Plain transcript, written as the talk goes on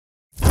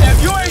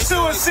2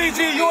 and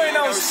CG, you ain't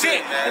no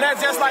shit. And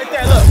that's just like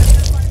that, look.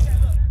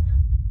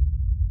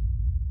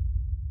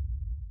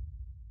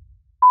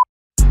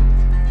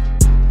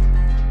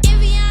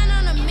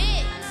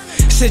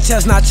 Shit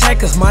chestnut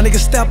checkers, my niggas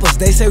steppers.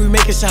 They say we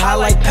making shit hot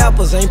like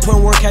peppers. Ain't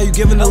putting work, how you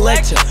giving the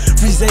lecture?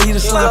 Freeze, he the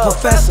slime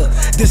professor.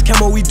 This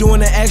camo, we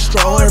doing the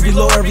extra. On every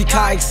low, every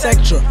car,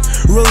 etc.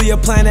 Really a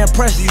plan that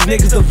pressure. These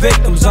niggas the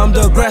victims, I'm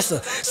the aggressor.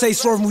 Say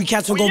swerving, we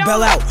catch him, gon'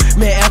 bail out.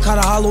 Man, Al caught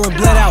a hollow and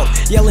bled out.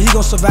 Yelling, he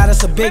gon' survive,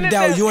 that's a big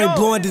doubt. You ain't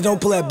blowing, then don't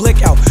pull that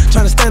blick out.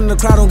 Tryna stand in the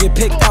crowd, don't get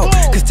picked out.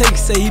 Cause Take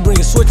say he bring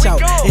a switch out.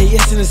 And he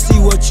instant to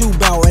see what you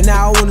bout. And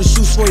now I wanna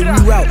shoot so he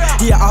reroute.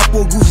 He a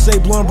oppo goof, say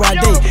blowing broad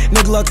day.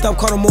 Nigga lucked up,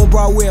 caught him on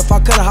Broadway. If I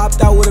coulda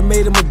hopped out, would've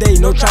made him a day.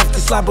 No traffic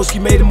to slap, he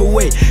made him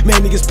away.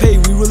 Man, niggas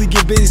pay, we really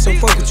get busy, so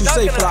fuck what you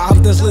say. For the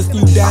op that's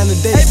listening, you down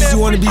today. Since you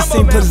wanna be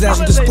seen, put his ass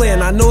on display.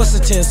 And I know it's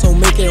a chance, so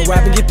make it and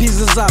rap and get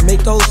pieces up.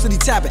 Make the whole city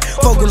tap it.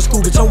 Fuck on the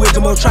school, bitch, I'm with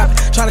them on trapping.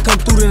 Try to come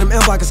through to them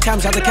M-blockers,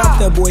 caps out the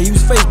cap that boy. He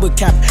was Facebook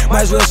capping.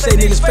 Might as well say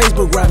niggas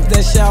Facebook rapping.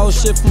 That shit all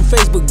shit from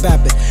Facebook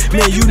bapping.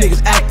 Man, you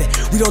niggas acting.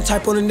 We don't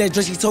type on the net,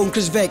 Dresky told him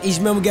Chris Vec.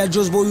 Each member got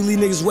drills, boy, we leave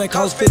niggas wet.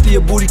 Cost 50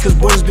 a booty, cause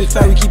boys bitch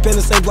fat. We keep in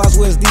the same blocks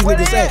where these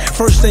niggas at.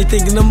 First they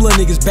thinking them little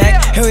niggas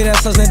back. Hell yeah,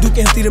 that's us, that Duke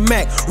empty the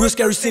Mac. Real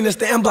scary scene, that's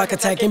the M-block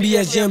attack.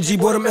 MBS GMG,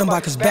 boy, them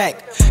M-blockers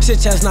back. Shit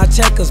chestnut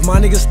checkers, my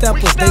niggas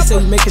steppers. They say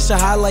we making shit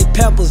hot like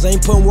peppers.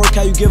 Ain't putting work,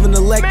 how you giving the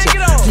lecture?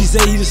 Freeze,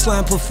 he the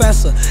slime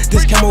professor.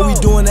 This camo, we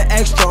doing the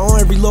extra. On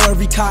every low,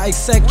 every car,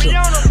 etc.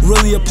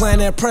 Really a plan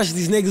that pressure.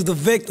 These niggas the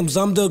victims,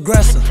 I'm the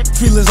aggressor.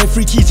 Free Liz ain't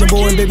free Key,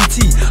 Jimbo and Baby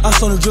T.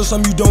 Us on the drill,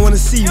 something you don't wanna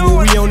see.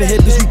 When we on the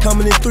hit, bitch, we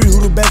coming in 3.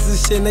 Who the best of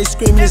this shit? And they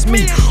screaming it's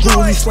me. Who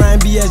really slime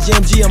BS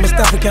GMG? I'ma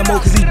step in camo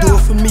cause he do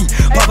it for me.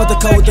 Pop out the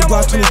car with the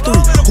Glock 23.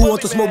 Who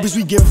want the smoke, bitch,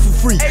 we give it for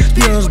free.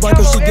 Speed on his bike,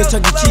 oh shit, get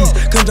Chuck E. Cheese.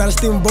 Come try to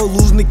steal him, bro,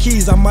 losing the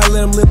keys. I might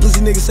let him live,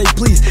 pussy niggas say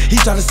please. He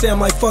try to say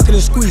I'm like fucking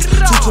and squeeze.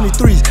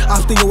 223s,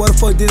 I'm thinking what the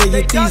fuck did they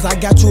get these? I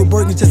got you a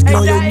burger, just get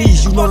on your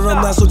knees. You know that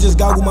I'm not, so just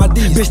goggle my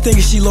D's. Bitch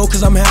thinking she low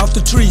cause I'm half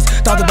the trees.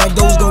 Thought the back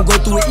door was gonna go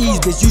through with ease.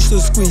 Bitch, you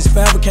should squeeze.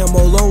 Forever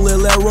camo, long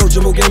little let roll.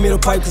 Jimbo gave me the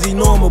pipe cause he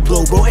know I'm a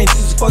blow. Bro,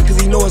 anxious as fuck cause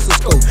he know it's a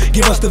scope.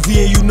 Give us the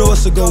V and you know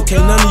it's a go.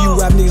 Can't none of you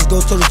rap niggas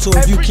go toe to toe.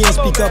 If you can't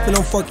speak up and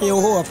I'm fucking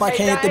your whore. If I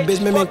can't hit the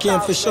bitch, man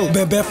can for sure.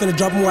 Ben finna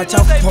drop him, watch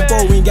out for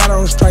pump. We ain't got our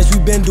own stripes, we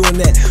been doing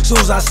that. Soon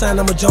as I sign,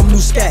 I'ma jump new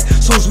scat.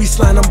 Soon as we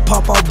slide, I'ma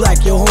pop out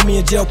black. Yo, homie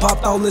in jail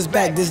popped all his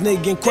back. This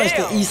nigga getting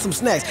questioned, eat some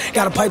snacks.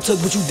 Got a pipe tuck,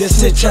 but you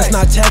dissing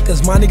chestnut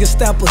checkers. My niggas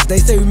steppers. They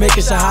say we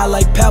making shit hot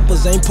like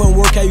peppers. Ain't putting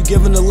work, how you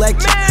giving the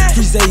lecture?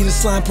 Freeze, he the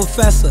slime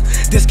professor.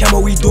 This camo,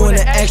 we doing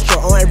the extra.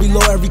 On every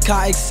low, every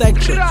car,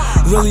 etc.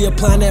 Really a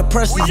plan that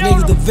pressure. These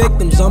niggas the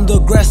victims, I'm the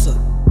aggressor.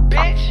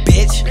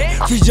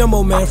 Bitch. Free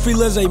Jumbo, man. Free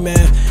Lizzie, man.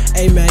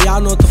 Hey, man,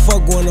 y'all know what the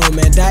fuck going on,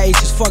 man. That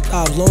H is fucked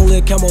up. Long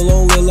live camo,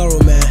 long live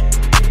Laurel, man.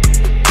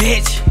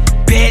 Bitch.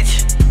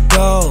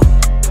 Go.